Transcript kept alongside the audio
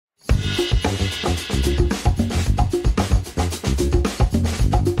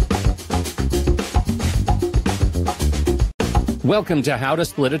Welcome to How to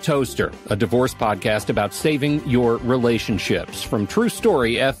Split a Toaster, a divorce podcast about saving your relationships. From True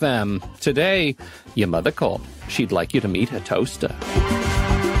Story FM, today, your mother called. She'd like you to meet a toaster.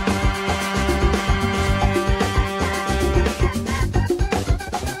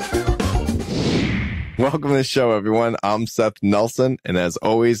 Welcome to the show, everyone. I'm Seth Nelson, and as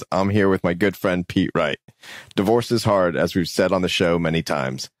always, I'm here with my good friend Pete Wright. Divorce is hard, as we've said on the show many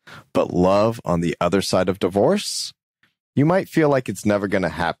times, but love on the other side of divorce? You might feel like it's never going to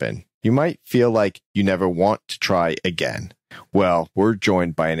happen. You might feel like you never want to try again. Well, we're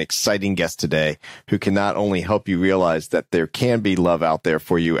joined by an exciting guest today who can not only help you realize that there can be love out there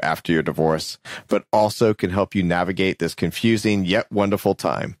for you after your divorce, but also can help you navigate this confusing yet wonderful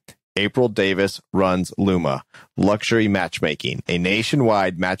time. April Davis runs LUMA, Luxury Matchmaking, a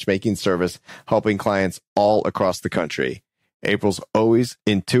nationwide matchmaking service helping clients all across the country. April's always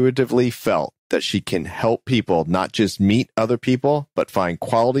intuitively felt that she can help people not just meet other people, but find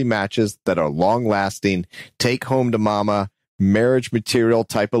quality matches that are long-lasting, take home to mama, marriage material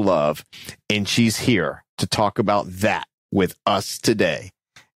type of love. And she's here to talk about that with us today.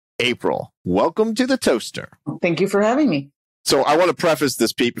 April, welcome to the Toaster. Thank you for having me. So I want to preface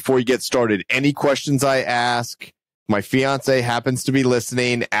this, Pete, before you get started. Any questions I ask, my fiance happens to be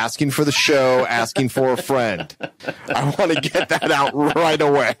listening, asking for the show, asking for a friend. I want to get that out right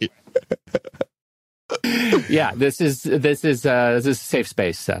away. Yeah, this is a safe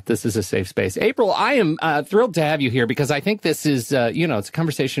space, Seth. This is a safe space. April, I am thrilled to have you here because I think this is, it's a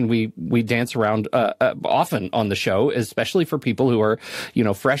conversation we dance around often on the show, especially for people who are,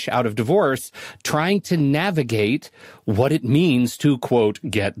 fresh out of divorce, trying to navigate what it means to, quote,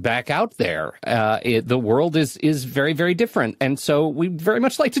 get back out there. The world is very, very different. And so we very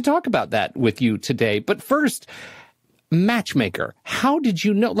much like to talk about that with you today. But first, Matchmaker. How did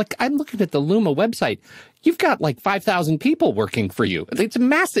you know? Like, I'm looking at the LUMA website. You've got like 5,000 people working for you. It's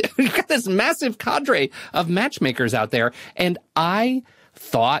massive. You've got this massive cadre of matchmakers out there. And I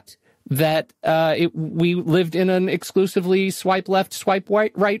thought that we lived in an exclusively swipe left, swipe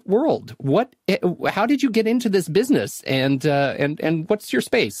right world. How did you get into this business? And what's your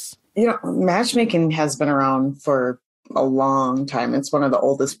space? Matchmaking has been around for a long time. It's one of the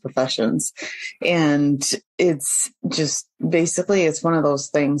oldest professions. And it's just basically, it's one of those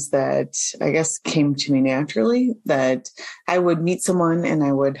things that I guess came to me naturally, that I would meet someone and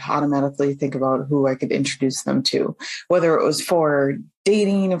I would automatically think about who I could introduce them to, whether it was for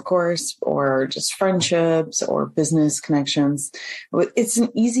dating, of course, or just friendships or business connections. It's an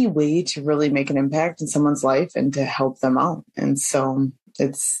easy way to really make an impact in someone's life and to help them out. And so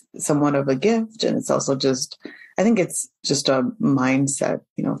it's somewhat of a gift. And it's also I think it's just a mindset,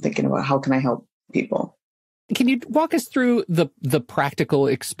 thinking about how can I help people. Can you walk us through the practical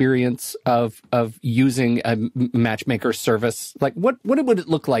experience of using a matchmaker service? Like, what would it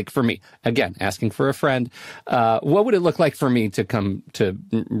look like for me? Again, asking for a friend. What would it look like for me to come to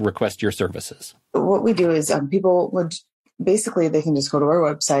request your services? What we do is people would basically, they can just go to our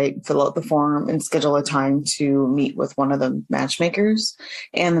website, fill out the form, and schedule a time to meet with one of the matchmakers.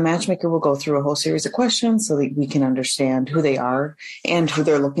 And the matchmaker will go through a whole series of questions so that we can understand who they are and who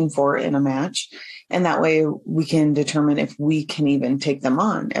they're looking for in a match. And that way we can determine if we can even take them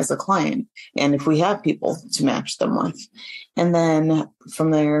on as a client and if we have people to match them with. And then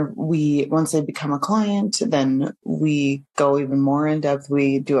from there, once they become a client, then we go even more in depth.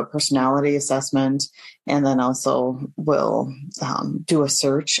 We do a personality assessment, and then also we'll do a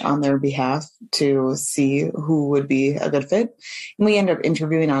search on their behalf to see who would be a good fit. And we end up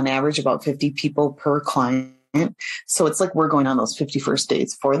interviewing on average about 50 people per client. So it's like we're going on those 50 first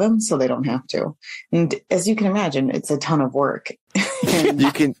dates for them so they don't have to. And as you can imagine, it's a ton of work.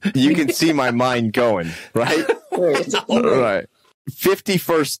 You can see my mind going, right? Right. 50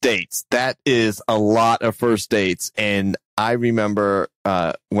 first dates. That is a lot of first dates. And I remember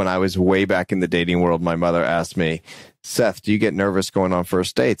when I was way back in the dating world, my mother asked me, Seth, do you get nervous going on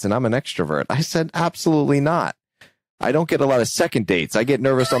first dates? And I'm an extrovert. I said, absolutely not. I don't get a lot of second dates. I get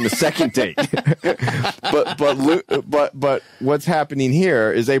nervous on the second date. but what's happening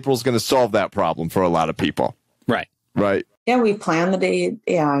here is April's going to solve that problem for a lot of people. Right. Right. Yeah, we plan the date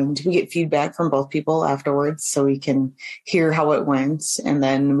and we get feedback from both people afterwards so we can hear how it went, and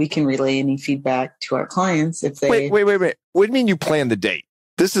then we can relay any feedback to our clients if they... Wait. What do you mean you plan the date?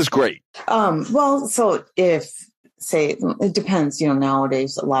 This is great. Well, so say it depends,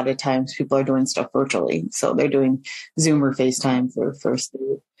 nowadays a lot of times people are doing stuff virtually. So they're doing Zoom or FaceTime for first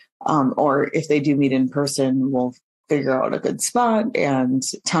date. Or if they do meet in person, we'll figure out a good spot and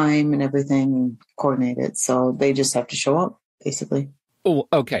time and everything and coordinate it. So they just have to show up, basically. Oh,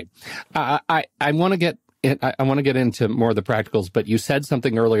 okay. I want to get I want to get into more of the practicals, but you said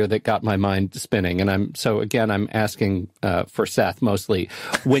something earlier that got my mind spinning. And I'm asking for Seth mostly.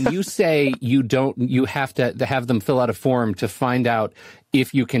 When you say you have to have them fill out a form to find out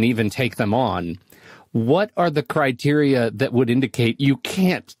if you can even take them on, what are the criteria that would indicate you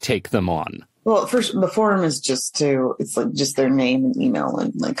can't take them on? Well, first, the form is it's like just their name and email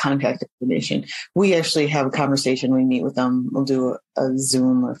and like contact information. We actually have a conversation. We meet with them. We'll do a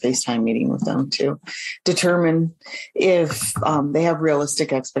Zoom or FaceTime meeting with them to determine if they have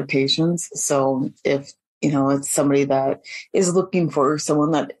realistic expectations. So if, it's somebody that is looking for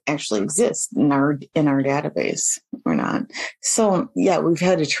someone that actually exists in our database or not. So yeah, we've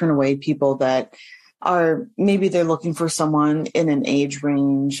had to turn away people that maybe they're looking for someone in an age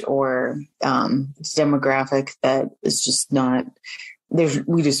range or demographic that is just not there.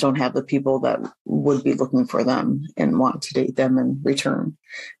 We just don't have the people that would be looking for them and want to date them in return.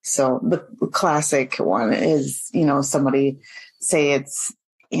 So the classic one is, somebody say it's,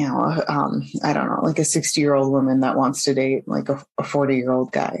 I don't know, like a 60-year-old woman that wants to date like a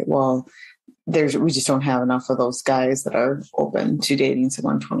 40-year-old guy. Well, we just don't have enough of those guys that are open to dating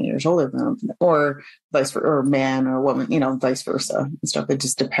someone 20 years older than them, or vice versa, or man or woman, vice versa and stuff. It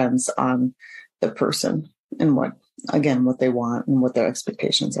just depends on the person and what they want and what their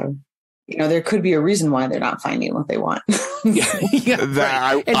expectations are. There could be a reason why they're not finding what they want.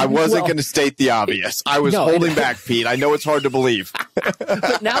 I wasn't going to state the obvious. I was holding back, Pete. I know it's hard to believe.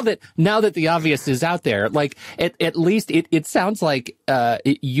 But now that the obvious is out there, like at least it sounds like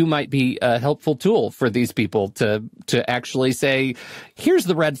you might be a helpful tool for these people to actually say, here's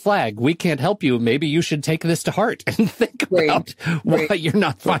the red flag. We can't help you. Maybe you should take this to heart and think about why you're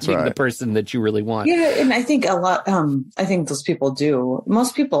not finding the person that you really want. Yeah, and I think I think those people do.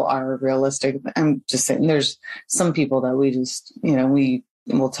 Most people are realistic. I'm just saying there's some people that we just, we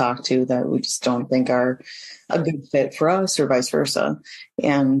will talk to that we just don't think are a good fit for us or vice versa.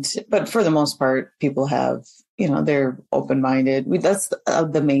 But for the most part, people have, they're open-minded. That's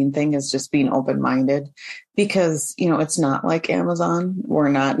the main thing, is just being open-minded, because, it's not like Amazon. We're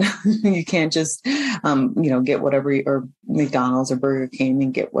not, you can't just, get whatever, or McDonald's or Burger King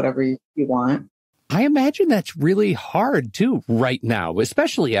and get whatever you want. I imagine that's really hard too right now,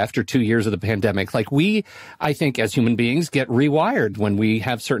 especially after 2 years of the pandemic. Like I think as human beings get rewired when we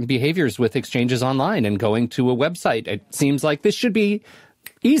have certain behaviors with exchanges online and going to a website. It seems like this should be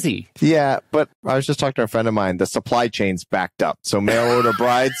easy. Yeah, but I was just talking to a friend of mine. The supply chain's backed up. So mail order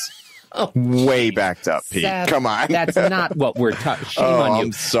brides, way backed up, Pete. Come on. That's not what we're talking. Shame on you.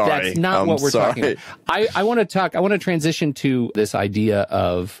 I'm sorry. That's not what we're talking about. I want to transition to this idea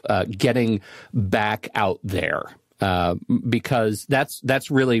of getting back out there. Because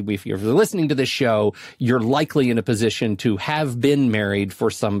that's really, if you're listening to this show, you're likely in a position to have been married for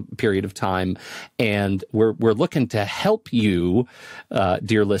some period of time. And we're looking to help you,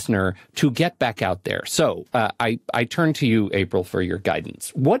 dear listener, to get back out there. So, I turn to you, April, for your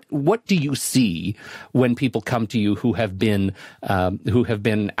guidance. What do you see when people come to you who have been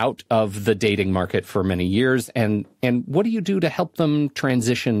out of the dating market for many years? And what do you do to help them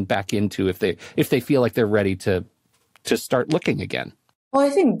transition back into, if they feel like they're ready to start looking again? Well, I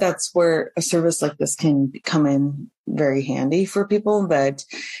think that's where a service like this can come in very handy for people that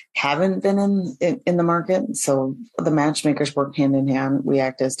haven't been in the market. So the matchmakers work hand in hand. We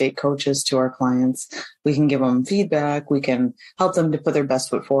act as date coaches to our clients. We can give them feedback. We can help them to put their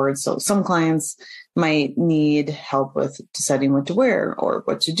best foot forward. So some clients might need help with deciding what to wear or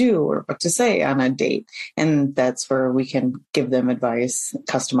what to do or what to say on a date. And that's where we can give them advice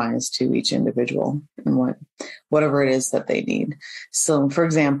customized to each individual and whatever it is that they need. So for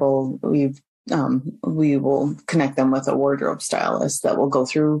example, we will connect them with a wardrobe stylist that will go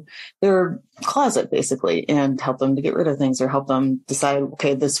through their closet basically and help them to get rid of things, or help them decide,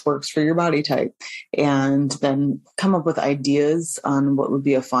 okay, this works for your body type, and then come up with ideas on what would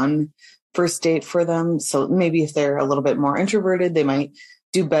be a fun first date for them. So maybe if they're a little bit more introverted, they might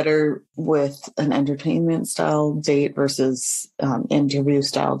do better with an entertainment style date versus interview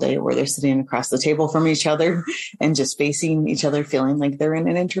style date, where they're sitting across the table from each other and just facing each other, feeling like they're in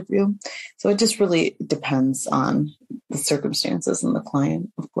an interview. So it just really depends on the circumstances and the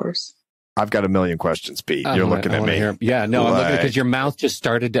client, of course. I've got a million questions, Pete. You're looking at me. I'm looking because your mouth just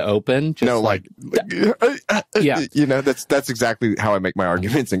started to open. Yeah. That's exactly how I make my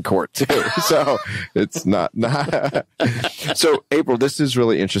arguments in court too. So it's not. So April, this is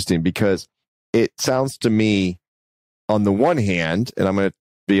really interesting because it sounds to me, on the one hand, and I'm going to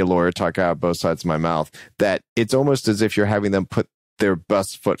be a lawyer, talk out both sides of my mouth, that it's almost as if you're having them put their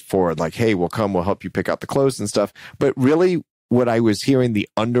best foot forward, like, hey, we'll help you pick out the clothes and stuff. But really, what I was hearing, the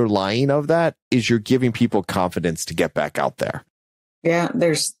underlying of that is you're giving people confidence to get back out there. Yeah,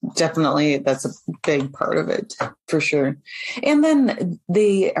 there's definitely, that's a big part of it for sure. And then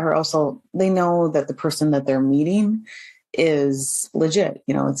they know that the person that they're meeting is legit.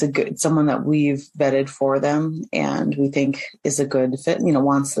 It's someone that we've vetted for them and we think is a good fit,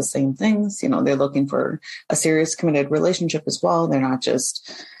 wants the same things. They're looking for a serious committed relationship as well. They're not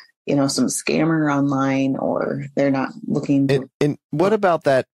just, some scammer online, or they're not looking to... And what about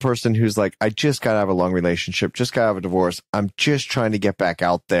that person who's like, I just got to have a long relationship, just got to have a divorce. I'm just trying to get back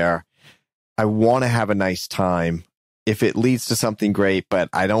out there. I want to have a nice time. If it leads to something great, but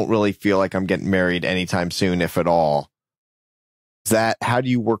I don't really feel like I'm getting married anytime soon, if at all. How do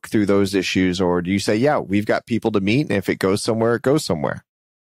you work through those issues? Or do you say, yeah, we've got people to meet, and if it goes somewhere, it goes somewhere?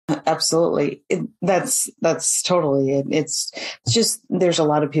 Absolutely. That's totally it. It's just, there's a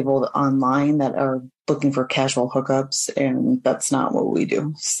lot of people online that are looking for casual hookups, and that's not what we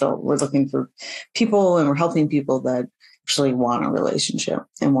do. So we're looking for people, and we're helping people that actually want a relationship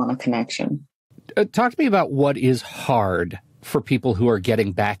and want a connection. Talk to me about what is hard for people who are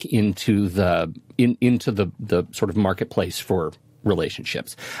getting back into the sort of marketplace for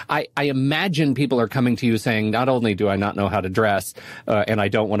relationships. I imagine people are coming to you saying, not only do I not know how to dress and I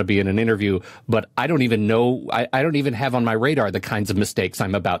don't want to be in an interview, but I don't even know, I don't even have on my radar the kinds of mistakes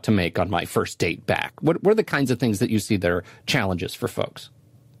I'm about to make on my first date back. What are the kinds of things that you see that are challenges for folks?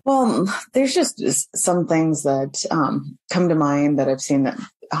 Well, there's just some things that come to mind that I've seen that,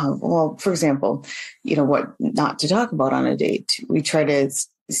 for example, what not to talk about on a date. We try to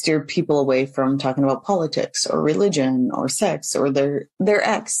steer people away from talking about politics or religion or sex or their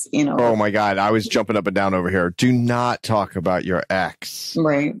ex, Oh my God. I was jumping up and down over here. Do not talk about your ex.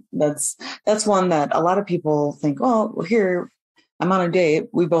 Right. That's one that a lot of people think, well, here I'm on a date.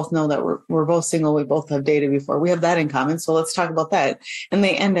 We both know that we're both single. We both have dated before. We have that in common. So let's talk about that. And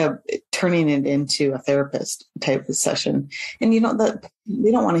they end up turning it into a therapist type of session. And that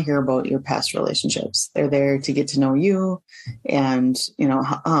they don't want to hear about your past relationships. They're there to get to know you. And,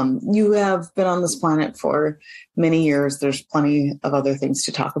 you have been on this planet for many years. There's plenty of other things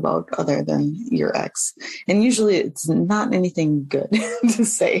to talk about other than your ex. And usually it's not anything good to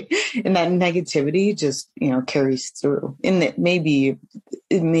say. And that negativity just, carries through. And it may be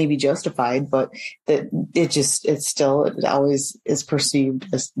justified, but that it always is perceived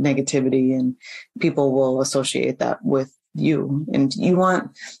as negativity, and people will associate that with you. And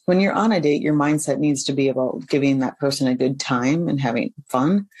when you're on a date, your mindset needs to be about giving that person a good time and having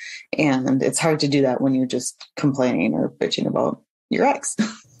fun. And it's hard to do that when you're just complaining or bitching about your ex.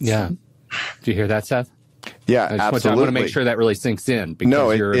 Yeah. Do you hear that, Seth? Yeah, absolutely. I want to make sure that really sinks in,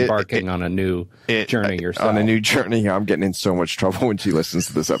 because you're embarking on a new journey yourself. On a new journey. I'm getting in so much trouble when she listens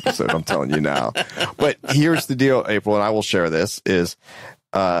to this episode. I'm telling you now. But here's the deal, April, and I will share this, is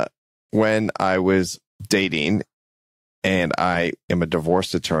when I was dating and I am a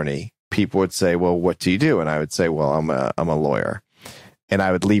divorce attorney, people would say, well, what do you do? And I would say, well, I'm a lawyer. And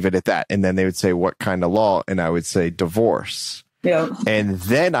I would leave it at that. And then they would say, what kind of law? And I would say divorce. Yeah. And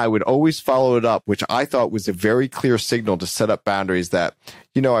then I would always follow it up, which I thought was a very clear signal to set up boundaries that,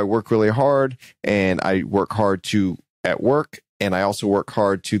 I work really hard, and I work hard at work. And I also work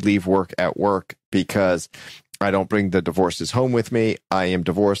hard to leave work at work, because I don't bring the divorces home with me. I am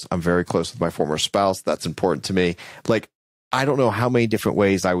divorced. I'm very close with my former spouse. That's important to me. Like, I don't know how many different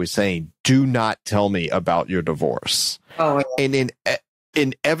ways I was saying, do not tell me about your divorce. Oh, yeah. And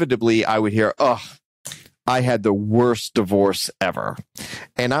inevitably I would hear, oh, I had the worst divorce ever.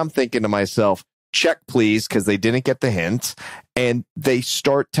 And I'm thinking to myself, check, please, because they didn't get the hint. And they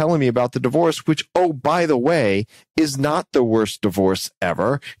start telling me about the divorce, which, oh, by the way, is not the worst divorce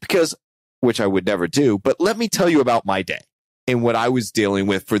ever, which I would never do. But let me tell you about my day and what I was dealing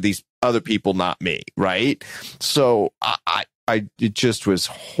with for these other people, not me. Right. So it just was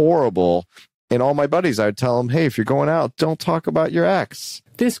horrible. And all my buddies, I would tell them, hey, if you're going out, don't talk about your ex.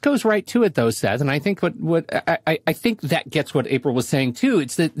 This goes right to it, though, Seth. And I think I think that gets what April was saying, too.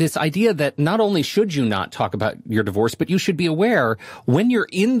 It's this idea that not only should you not talk about your divorce, but you should be aware when you're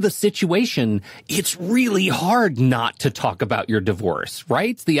in the situation, it's really hard not to talk about your divorce, right?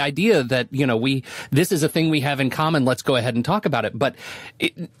 It's the idea that, this is a thing we have in common. Let's go ahead and talk about it. But,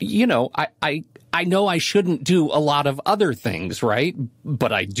 I know I shouldn't do a lot of other things, right?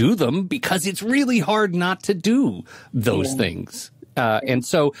 But I do them because it's really hard not to do those things. And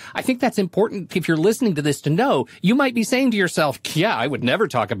so I think that's important if you're listening to this to know. You might be saying to yourself, yeah, I would never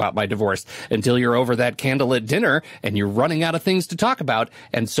talk about my divorce, until you're over that candlelit dinner and you're running out of things to talk about.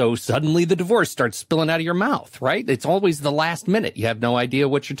 And so suddenly the divorce starts spilling out of your mouth, right? It's always the last minute. You have no idea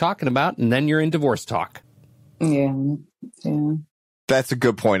what you're talking about, and then you're in divorce talk. Yeah. Yeah. That's a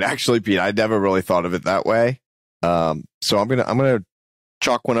good point, actually, Pete. I never really thought of it that way. So I'm gonna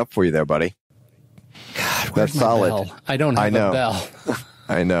chalk one up for you there, buddy. God, that's solid. Bell? I don't have a bell.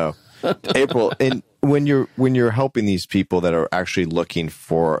 I know. April, and when you're helping these people that are actually looking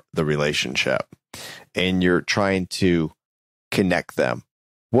for the relationship and you're trying to connect them,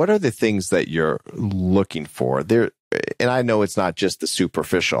 what are the things that you're looking for there? And I know it's not just the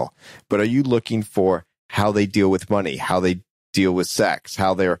superficial, but are you looking for how they deal with money, how they deal with sex,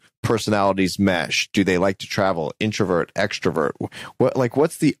 how their personalities mesh? Do they like to travel? Introvert, extrovert?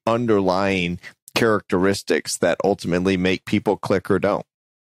 What's the underlying characteristics that ultimately make people click or don't?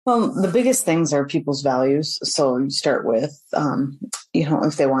 Well, the biggest things are people's values. So you start with,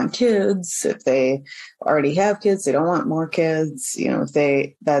 if they want kids, if they already have kids, they don't want more kids,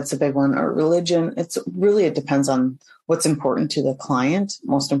 that's a big one. Or religion. It depends on what's important to the client,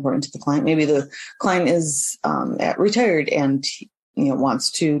 most important to the client. Maybe the client is retired and wants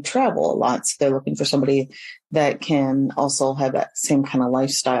to travel a lot. So they're looking for somebody that can also have that same kind of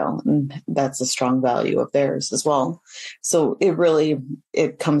lifestyle. And that's a strong value of theirs as well. So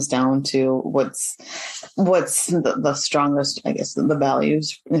it comes down to what's the strongest, I guess, the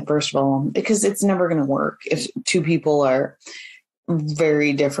values, first of all, because it's never going to work if two people are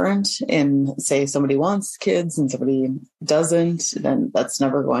very different and say somebody wants kids and somebody doesn't, then that's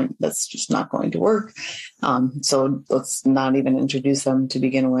just not going to work. So let's not even introduce them to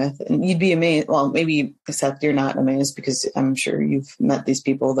begin with. And you'd be amazed. Well, maybe, Seth, you're not amazed because I'm sure you've met these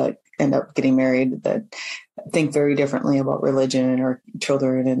people that end up getting married that think very differently about religion or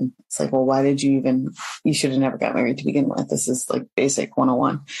children. And it's like, well, why did you should have never got married to begin with. This is like basic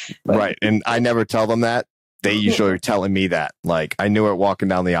 101. Right. And I never tell them that. They usually are telling me that, like, I knew it walking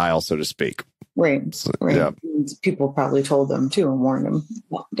down the aisle, so to speak. Right. So, right. Yeah. People probably told them too and warned them,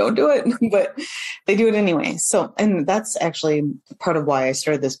 well, don't do it, but they do it anyway. So, and that's actually part of why I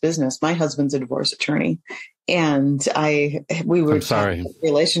started this business. My husband's a divorce attorney and we were talking about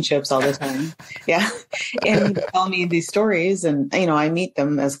relationships all the time. Yeah. And he'd tell me these stories and, I meet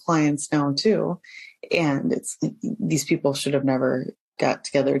them as clients now too. And it's these people should have never got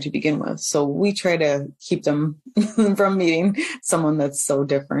together to begin with. So we try to keep them from meeting someone that's so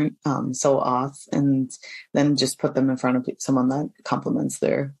different, so off, and then just put them in front of someone that complements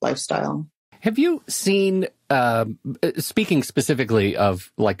their lifestyle. Have you seen, speaking specifically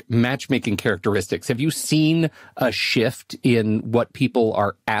of like matchmaking characteristics, have you seen a shift in what people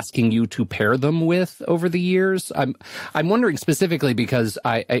are asking you to pair them with over the years? I'm wondering specifically because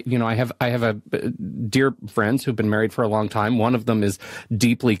I have a dear friends who've been married for a long time. One of them is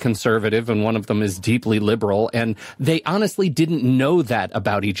deeply conservative and one of them is deeply liberal, and they honestly didn't know that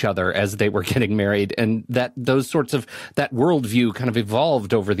about each other as they were getting married, and that worldview kind of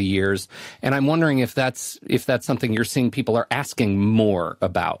evolved over the years. And I'm wondering if that's something you're seeing people are asking more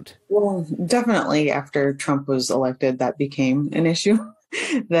about. Well, definitely after Trump was elected, that became an issue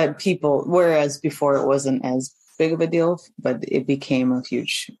that people, whereas before it wasn't as big of a deal, but it became a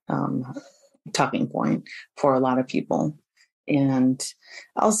huge talking point for a lot of people. And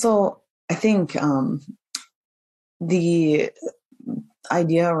also, I think the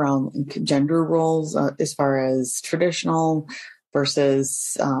idea around gender roles, as far as traditional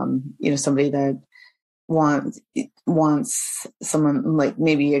versus, somebody that wants someone, like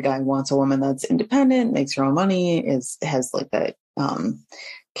maybe a guy wants a woman that's independent, makes her own money, has like that,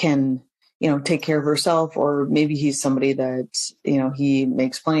 can, take care of herself, or maybe he's somebody that, he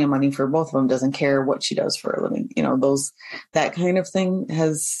makes plenty of money for both of them, doesn't care what she does for a living, that kind of thing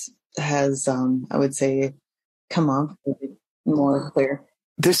has, I would say, come up more clear.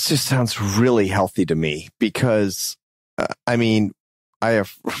 This just sounds really healthy to me because, I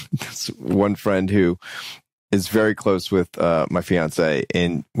have one friend who is very close with my fiance,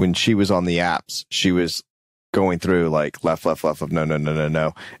 and when she was on the apps, she was going through like left,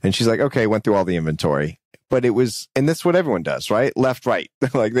 no. And she's like, okay, went through all the inventory. But it was, and that's what everyone does, right? Left, right.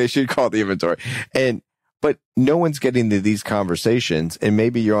 Like they should call it the inventory. But no one's getting to these conversations, and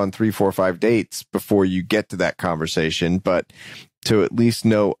maybe you're on 3, 4, 5 dates before you get to that conversation. But to at least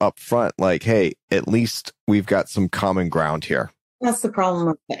know up front, like, hey, at least we've got some common ground here. That's the problem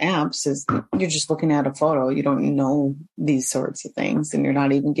with the apps is you're just looking at a photo. You don't know these sorts of things, and you're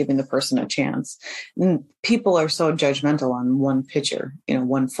not even giving the person a chance. And people are so judgmental on one picture,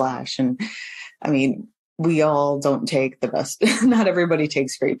 one flash. And we all don't take the best. Not everybody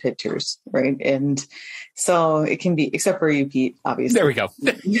takes great pictures, right? And so it can be, except for you, Pete, obviously. There we go.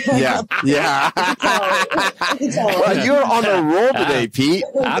 Yeah. Well, you're on a roll today, Pete.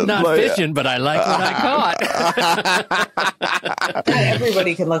 I'm not fishing, but I like what I caught.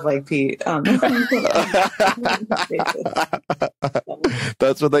 Everybody can look like Pete.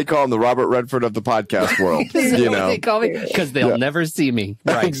 That's what they call him, the Robert Redford of the podcast world. You know, they call me because they'll never see me.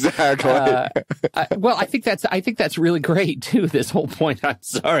 Right. Exactly. Well, I think that's really great too. This whole point. I'm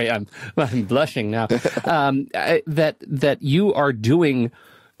sorry, I'm blushing now. That you are doing.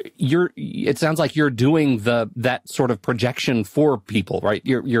 It sounds like you're doing that sort of projection for people, right?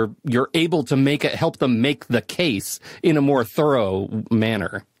 You're able to help them make the case in a more thorough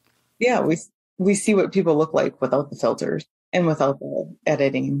manner. Yeah, we see what people look like without the filters and without the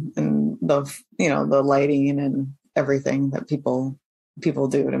editing and the lighting and everything that people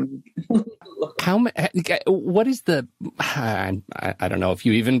do to me. What is I don't know if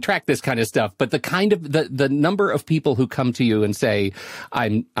you even track this kind of stuff, but the kind of the number of people who come to you and say,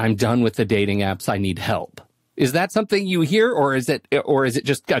 I'm done with the dating apps, I need help. Is that something you hear, or is it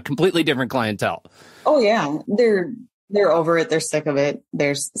just a completely different clientele? Oh yeah. They're over it. They're sick of it.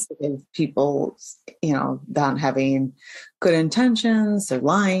 They're sick of people, not having good intentions or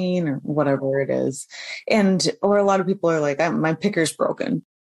lying or whatever it is. Or a lot of people are like, my picker's broken.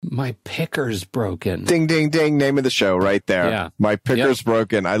 My picker's broken. Ding, ding, ding. Name of the show right there. Yeah. My picker's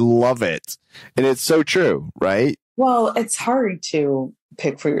broken. I love it. And it's so true, right? Well, it's hard to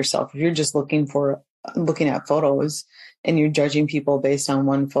pick for yourself. If you're just looking at photos and you're judging people based on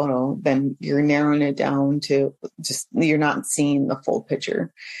one photo, then you're narrowing it down to you're not seeing the full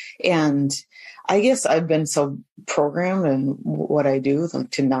picture. And I guess I've been so programmed in what I do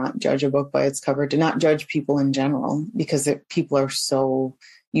to not judge a book by its cover, to not judge people in general, because people are so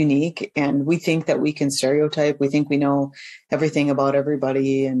unique and we think that we can stereotype. We think we know everything about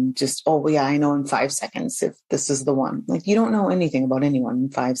everybody and just, oh yeah, I know in 5 seconds if this is the one. Like, you don't know anything about anyone in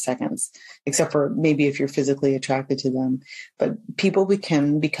 5 seconds, except for maybe if you're physically attracted to them. But people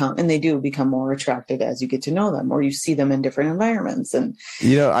can become, and they do become more attractive as you get to know them or you see them in different environments. And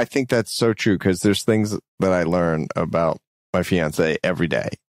I think that's so true, because there's things that I learn about my fiance every day.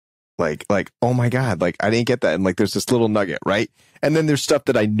 Like, oh my God, like I didn't get that. And like, there's this little nugget, right? And then there's stuff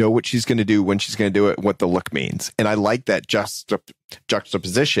that I know what she's going to do, when she's going to do it, what the look means. And I like that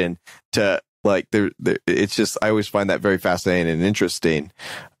juxtaposition to like, it's just, I always find that very fascinating and interesting.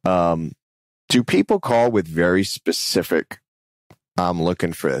 Do people call with very specific, I'm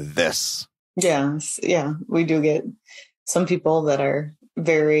looking for this? Yes. Yeah. We do get some people that are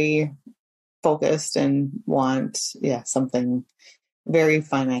very focused and want, something very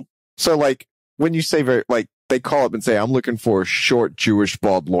finite. So like when you say they call up and say, I'm looking for a short Jewish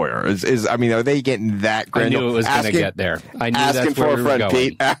bald lawyer. Are they getting that granular? I knew it was going to get there. I knew asking that's where for we a friend, were going.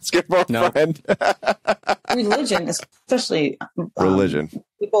 Pete. Asking for a friend. Religion, especially religion.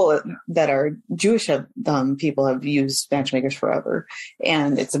 People that are Jewish people have used matchmakers forever,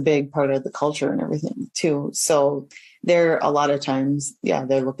 and it's a big part of the culture and everything too. So they're a lot of times,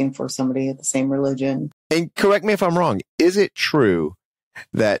 they're looking for somebody of the same religion. And correct me if I'm wrong. Is it true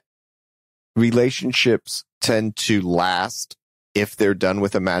that relationships tend to last if they're done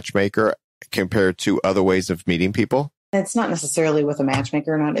with a matchmaker compared to other ways of meeting people? It's not necessarily with a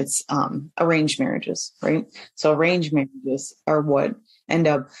matchmaker or not. It's arranged marriages, right? So arranged marriages are what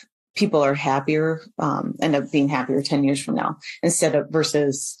people are happier, end up being happier 10 years from now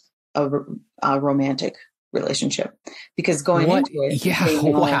versus a romantic relationship. Because going into it,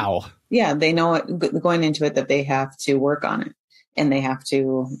 they know it, going into it that they have to work on it. And they have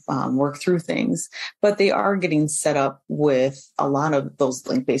to work through things, but they are getting set up with a lot of those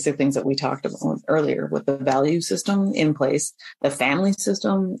like basic things that we talked about earlier, with the value system in place, the family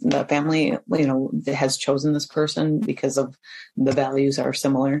system. The family, has chosen this person because of the values are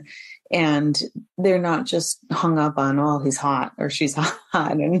similar, and they're not just hung up on, oh, he's hot or she's hot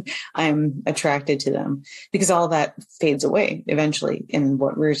and I'm attracted to them, because all that fades away eventually. And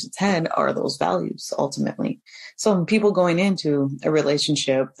what rears its head are those values ultimately. So when people going into a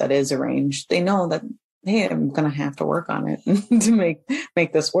relationship that is arranged, they know that, hey, I'm going to have to work on it to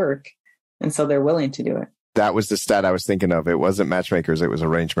make this work. And so they're willing to do it. That was the stat I was thinking of. It wasn't matchmakers, it was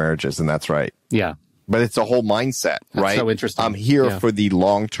arranged marriages. And that's right. Yeah. But it's a whole mindset, right? That's so interesting. I'm here for the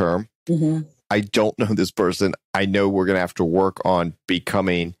long term. Mm-hmm. I don't know this person. I know we're going to have to work on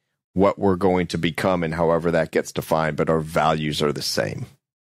becoming what we're going to become, and however that gets defined, but our values are the same.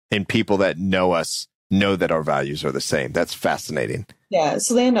 And people that know us know that our values are the same. That's fascinating. Yeah.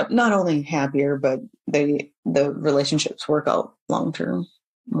 So they end up not only happier, but the relationships work out long term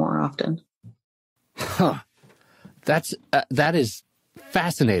more often. Huh. That is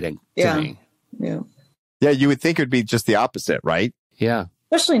fascinating to me. Yeah. You would think it would be just the opposite, right? Yeah.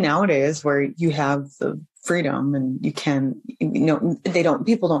 Especially nowadays where you have the freedom and you can,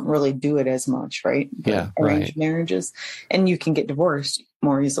 people don't really do it as much, right? Yeah. Arranged marriages, and you can get divorced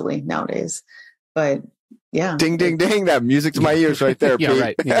more easily nowadays. But yeah. Ding, ding, ding. That music to my ears right there, Yeah, Pete.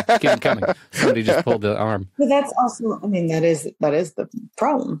 right. Yeah, keep it coming. Somebody just pulled the arm. But that's also, that is the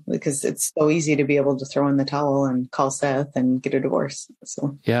problem, because it's so easy to be able to throw in the towel and call Seth and get a divorce.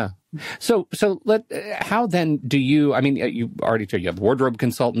 So yeah. So how then do you? I mean, you already told you have wardrobe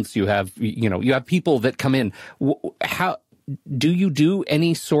consultants. You have you have people that come in. How do you do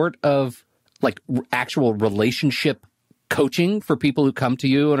any sort of like actual relationship coaching for people who come to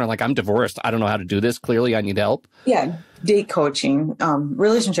you and are like, I'm divorced, I don't know how to do this, clearly I need help? Yeah, date coaching,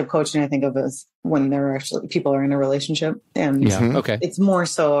 relationship coaching, I think of as when people are in a relationship, and okay, it's more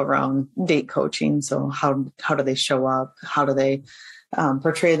so around date coaching. So how do they show up? How do they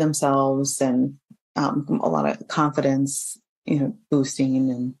portray themselves, and a lot of confidence, boosting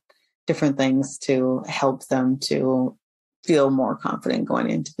and different things to help them to feel more confident going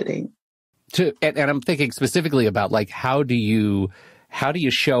into the date. And I'm thinking specifically about like how do you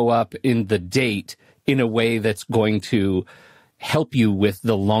show up in the date in a way that's going to help you with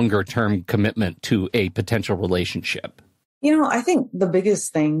the longer term commitment to a potential relationship? I think the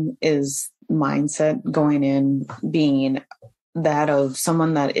biggest thing is mindset going in, being that of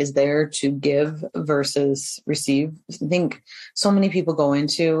someone that is there to give versus receive. I think so many people go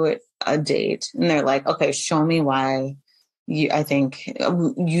into a date and they're like, okay, show me why I think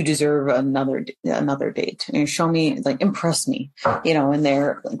you deserve another date, and show me, like, impress me, and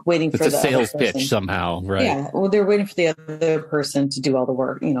they're like waiting for the sales pitch somehow, right? Yeah. Well, they're waiting for the other person to do all the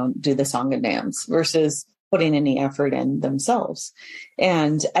work, do the song and dance, versus putting any effort in themselves.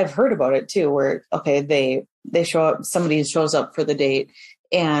 And I've heard about it too, where, okay, they show up, somebody shows up for the date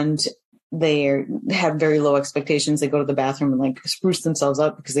and they have very low expectations. They go to the bathroom and like spruce themselves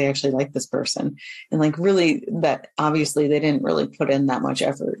up because they actually like this person. And like, really, that obviously they didn't really put in that much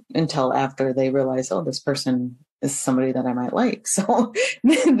effort until after they realize, oh, this person is somebody that I might like. So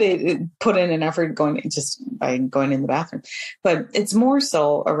they put in an effort just by going in the bathroom. But it's more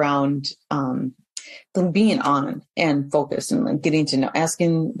so around, them being on and focused and like getting to know,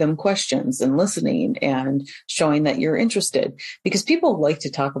 asking them questions and listening and showing that you're interested, because people like to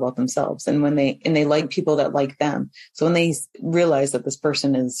talk about themselves, and they like people that like them. So when they realize that this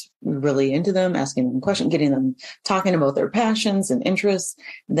person is really into them, asking them questions, getting them talking about their passions and interests,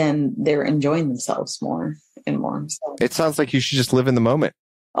 then they're enjoying themselves more and more. So it sounds like you should just live in the moment.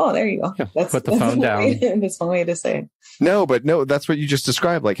 Oh, there you go. Yeah, put the phone down. That's one way to say it. No, that's what you just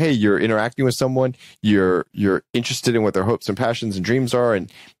described. Like, hey, you're interacting with someone, you're interested in what their hopes and passions and dreams are, and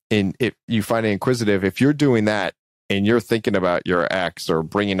if you find it inquisitive, if you're doing that and you're thinking about your ex or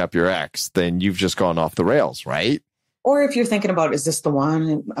bringing up your ex, then you've just gone off the rails, right? Or if you're thinking about, is this the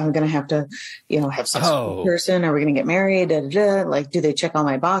one? I'm going to have to, have sex with this person. Are we going to get married? Da, da, da. Like, do they check all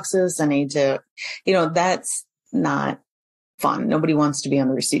my boxes? I need to, that's not fun. Nobody wants to be on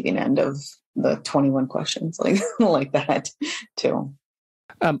the receiving end of the 21 questions like that too.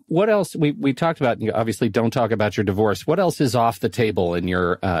 What else? We talked about, obviously don't talk about your divorce. What else is off the table in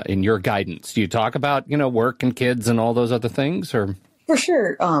your guidance? Do you talk about, work and kids and all those other things, or? For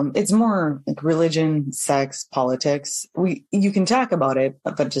sure. It's more like religion, sex, politics. You can talk about it,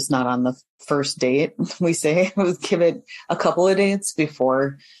 but just not on the first date. We say we give it a couple of dates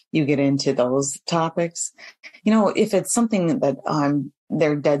before you get into those topics. If it's something that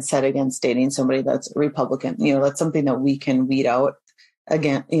they're dead set against dating somebody that's a Republican, that's something that we can weed out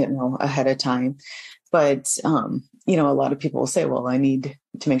again, ahead of time. But, a lot of people will say, well, I need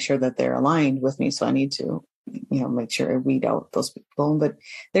to make sure that they're aligned with me. So I need to, make sure I weed out those people. But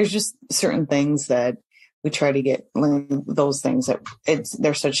there's just certain things that we try to get, those things that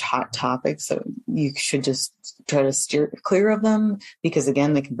they're such hot topics that you should just try to steer clear of them, because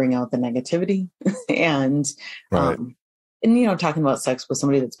again, they can bring out the negativity and, right. Talking about sex with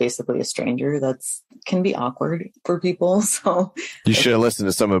somebody that's basically a stranger, can be awkward for people. So you should have listened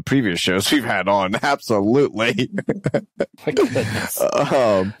to some of the previous shows we've had on. Absolutely. My goodness.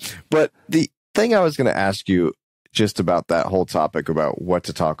 But the thing I was going to ask you just about that whole topic about what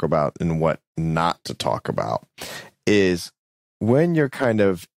to talk about and what not to talk about is when you're kind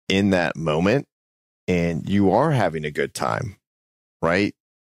of in that moment and you are having a good time, right?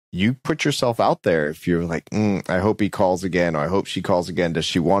 You put yourself out there. If you're like, I hope he calls again, or I hope she calls again. Does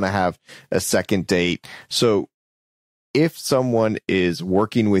she want to have a second date? So if someone is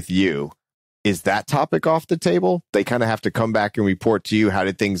working with you is that topic off the table? They kind of have to come back and report to you, how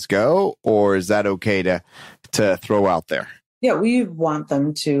did things go? Or is that okay to throw out there? Yeah, we want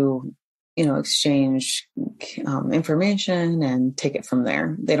them to, exchange information and take it from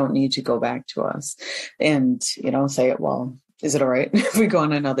there. They don't need to go back to us and, say, well, is it all right if we go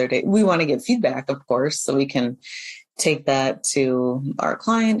on another date? We want to get feedback, of course, so we can take that to our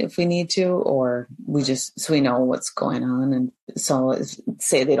client if we need to, or so we know what's going on. And so if,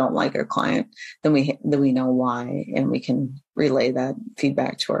 say they don't like our client, then we know why, and we can relay that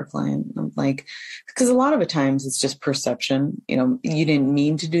feedback to our client. Like, because a lot of the times it's just perception. You didn't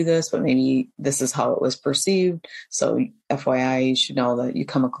mean to do this, but maybe this is how it was perceived. So FYI, you should know that you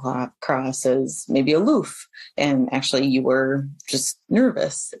come across as maybe aloof, and actually you were just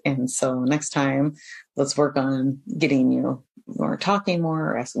nervous. And so next time, let's work on getting, more talking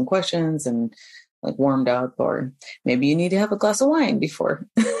more, or asking questions, and like warmed up, or maybe you need to have a glass of wine before.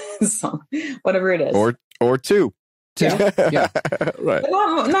 So whatever it is. Or two. Yeah. Right.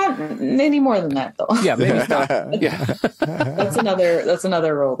 Not any more than that, though. Yeah, maybe not. Yeah. That's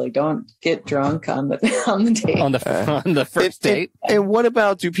another rule. Like, don't get drunk on the date. on the first date. And what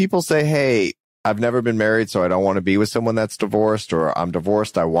about, do people say, hey, I've never been married, so I don't want to be with someone that's divorced, or I'm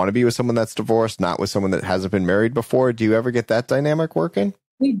divorced, I want to be with someone that's divorced, not with someone that hasn't been married before? Do you ever get that dynamic working?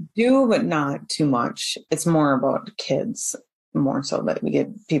 We do, but not too much. It's more about kids, more so that we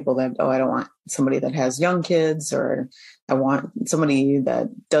get people that, I don't want somebody that has young kids, or I want somebody that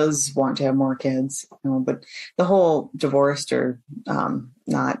does want to have more kids. But the whole divorced or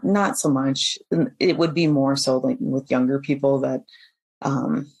not so much. It would be more so like with younger people that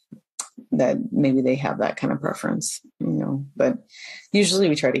maybe they have that kind of preference, but usually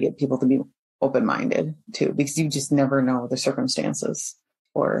we try to get people to be open-minded too, because you just never know the circumstances,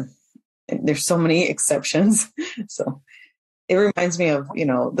 or there's so many exceptions. So it reminds me of,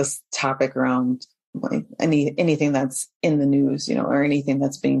 this topic around like anything that's in the news, or anything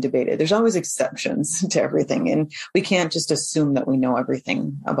that's being debated. There's always exceptions to everything, and we can't just assume that we know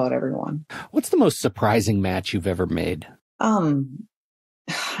everything about everyone. What's the most surprising match you've ever made?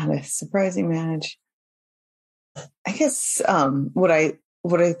 A surprising match. I guess what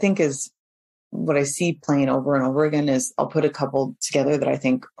I think is what I see playing over and over again is I'll put a couple together that I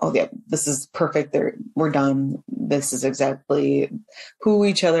think, oh yeah, this is perfect. We're done. This is exactly who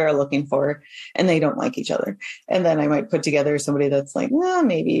each other are looking for, and they don't like each other. And then I might put together somebody that's like,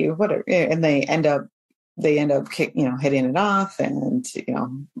 maybe whatever, and they end up hitting it off and,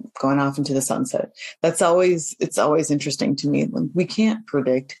 going off into the sunset. It's always interesting to me. We can't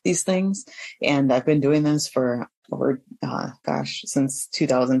predict these things. And I've been doing this for over, since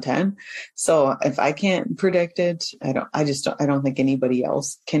 2010. So if I can't predict it, I don't think anybody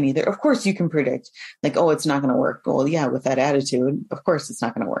else can either. Of course you can predict, like, oh, it's not going to work. Well, yeah, with that attitude, of course it's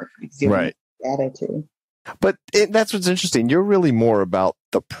not going to work. Right. Attitude. But that's what's interesting. You're really more about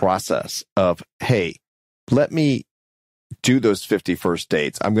the process of, hey, let me do those 50 first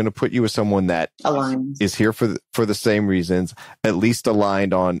dates. I'm going to put you with someone that is here for the same reasons, at least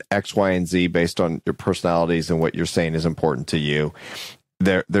aligned on X, Y, and Z based on your personalities and what you're saying is important to you.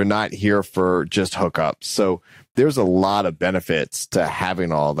 They're not here for just hookups. So there's a lot of benefits to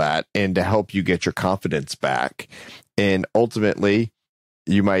having all that and to help you get your confidence back. And ultimately,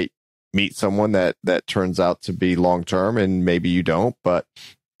 you might meet someone that turns out to be long-term, and maybe you don't, but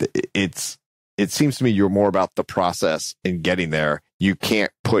it seems to me you're more about the process in getting there. You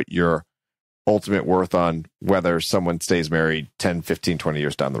can't put your ultimate worth on whether someone stays married 10, 15, 20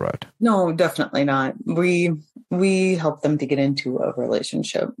 years down the road. No, definitely not. We help them to get into a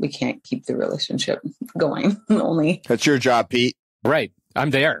relationship. We can't keep the relationship going. Only that's your job, Pete. Right. I'm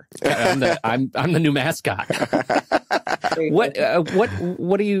there. I'm the new mascot.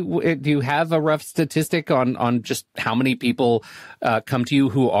 What do you have a rough statistic on just how many people come to you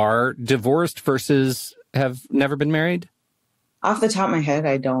who are divorced versus have never been married? Off the top of my head,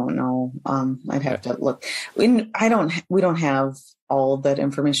 I don't know. I'd have to look. We don't have all of that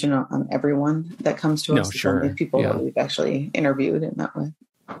information on everyone that comes to us. No, sure. Only people that we've actually interviewed in that way.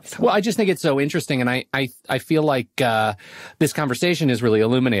 Well, I just think it's so interesting, and I feel like this conversation is really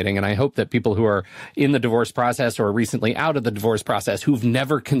illuminating, and I hope that people who are in the divorce process or recently out of the divorce process who've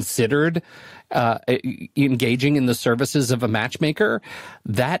never considered engaging in the services of a matchmaker,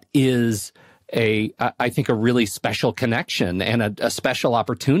 that is I think a really special connection and a special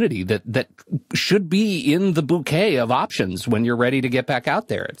opportunity that should be in the bouquet of options when you're ready to get back out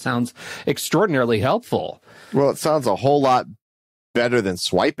there. It sounds extraordinarily helpful. Well, it sounds a whole lot better than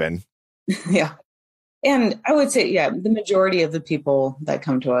swiping. Yeah. And I would say, the majority of the people that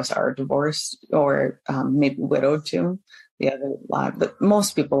come to us are divorced or maybe widowed too. Yeah, there's a lot, but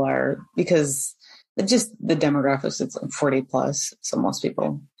most people are, because just the demographics, it's like 40 plus. So most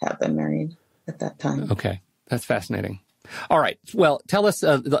people have been married at that time. Okay. That's fascinating. All right. Well, tell us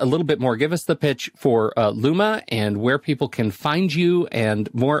a little bit more. Give us the pitch for LUMA and where people can find you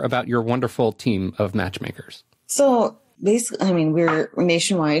and more about your wonderful team of matchmakers. So basically, I mean, we're a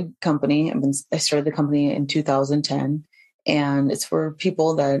nationwide company. I started the company in 2010, and it's for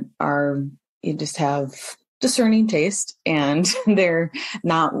people that you just have discerning taste, and they're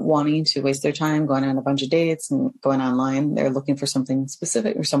not wanting to waste their time going on a bunch of dates and going online. They're looking for something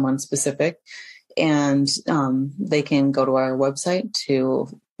specific or someone specific. And they can go to our website to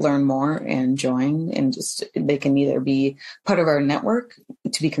learn more and join, and they can either be part of our network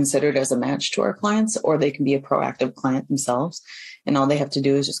to be considered as a match to our clients, or they can be a proactive client themselves. And all they have to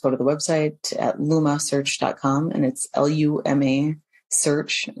do is just go to the website at lumasearch.com, and it's LUMA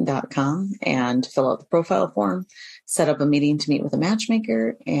search.com, and fill out the profile form, set up a meeting to meet with a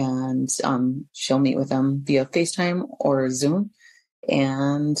matchmaker, and she'll meet with them via FaceTime or Zoom,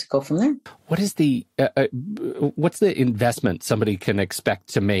 and go from there. What is what's the investment somebody can expect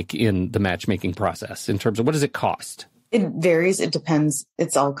to make in the matchmaking process in terms of what does it cost? It varies. It depends.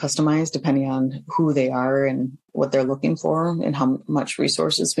 It's all customized depending on who they are and what they're looking for, and how much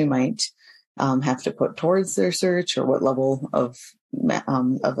resources we might have to put towards their search, or what level of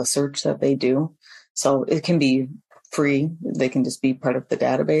a search that they do. So it can be free. They can just be part of the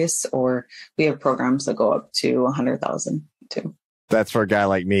database, or we have programs that go up to 100,000 too. That's for a guy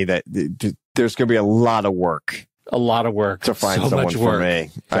like me that there's going to be a lot of work. A lot of work to find someone for me.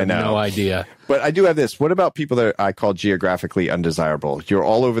 I know. No idea. But I do have this. What about people that I call geographically undesirable? You're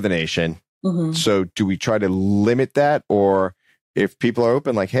all over the nation. Mm-hmm. So do we try to limit that? Or if people are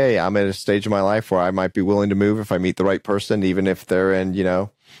open, like, hey, I'm at a stage of my life where I might be willing to move if I meet the right person, even if they're in,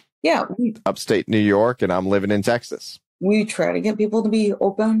 upstate New York and I'm living in Texas. We try to get people to be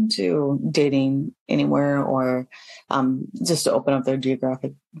open to dating anywhere, or just to open up their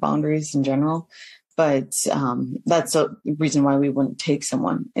geographic boundaries in general. But that's a reason why we wouldn't take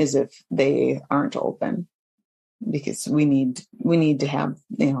someone, is if they aren't open, because we need to have,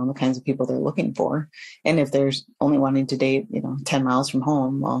 the kinds of people they're looking for. And if there's only wanting to date, 10 miles from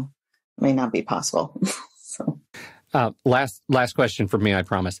home, well, it may not be possible. So. Last question for me, I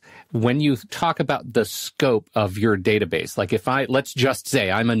promise. When you talk about the scope of your database, like let's just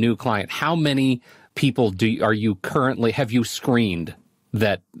say I'm a new client, how many people have you screened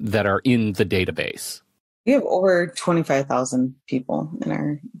that are in the database? We have over 25,000 people in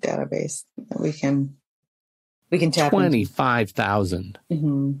our database that we can tap 25,000.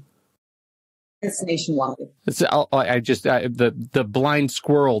 Mm-hmm. It's nationwide. The blind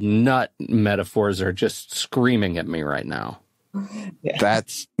squirrel nut metaphors are just screaming at me right now. Yeah.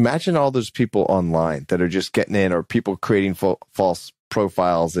 Imagine all those people online that are just getting in, or people creating false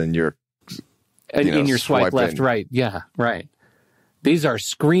profiles in your swipe left, right. Yeah, right. These are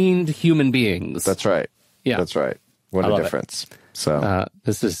screened human beings. That's right. Yeah, that's right. What a difference. It. So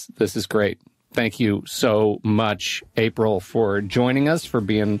this is great. Thank you so much, April, for joining us, for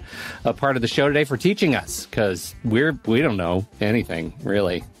being a part of the show today, for teaching us, because we don't know anything,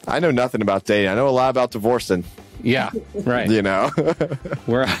 really. I know nothing about dating. I know a lot about divorcing. Yeah, right.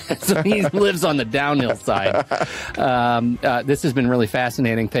 So he lives on the downhill side. This has been really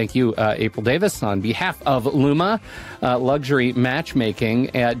fascinating. Thank you, April Davis, on behalf of LUMA Luxury Matchmaking.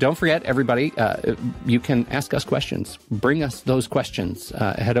 Don't forget, everybody, you can ask us questions. Bring us those questions.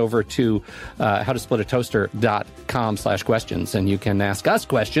 Head over to howtosplitatoaster.com/questions, and you can ask us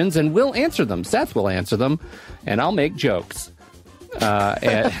questions, and we'll answer them. Seth will answer them, and I'll make jokes.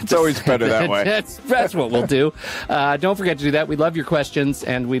 It's always better that way. That's what we'll do. Don't forget to do that. We love your questions,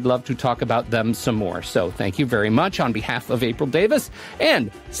 and we'd love to talk about them some more. So thank you very much. On behalf of April Davis and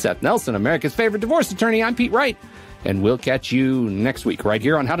Seth Nelson, America's favorite divorce attorney, I'm Pete Wright, and we'll catch you next week right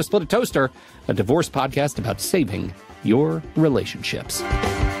here on How to Split a Toaster, a divorce podcast about saving your relationships.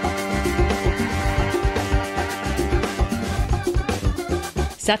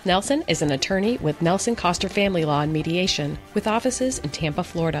 Seth Nelson is an attorney with Nelson Coster Family Law and Mediation, with offices in Tampa,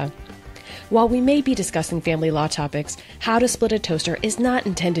 Florida. While we may be discussing family law topics, How to Split a Toaster is not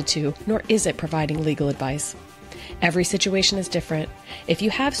intended to, nor is it providing legal advice. Every situation is different. If you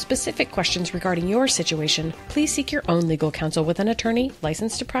have specific questions regarding your situation, please seek your own legal counsel with an attorney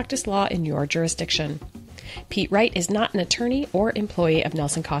licensed to practice law in your jurisdiction. Pete Wright is not an attorney or employee of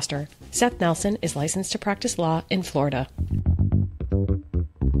Nelson Coster. Seth Nelson is licensed to practice law in Florida.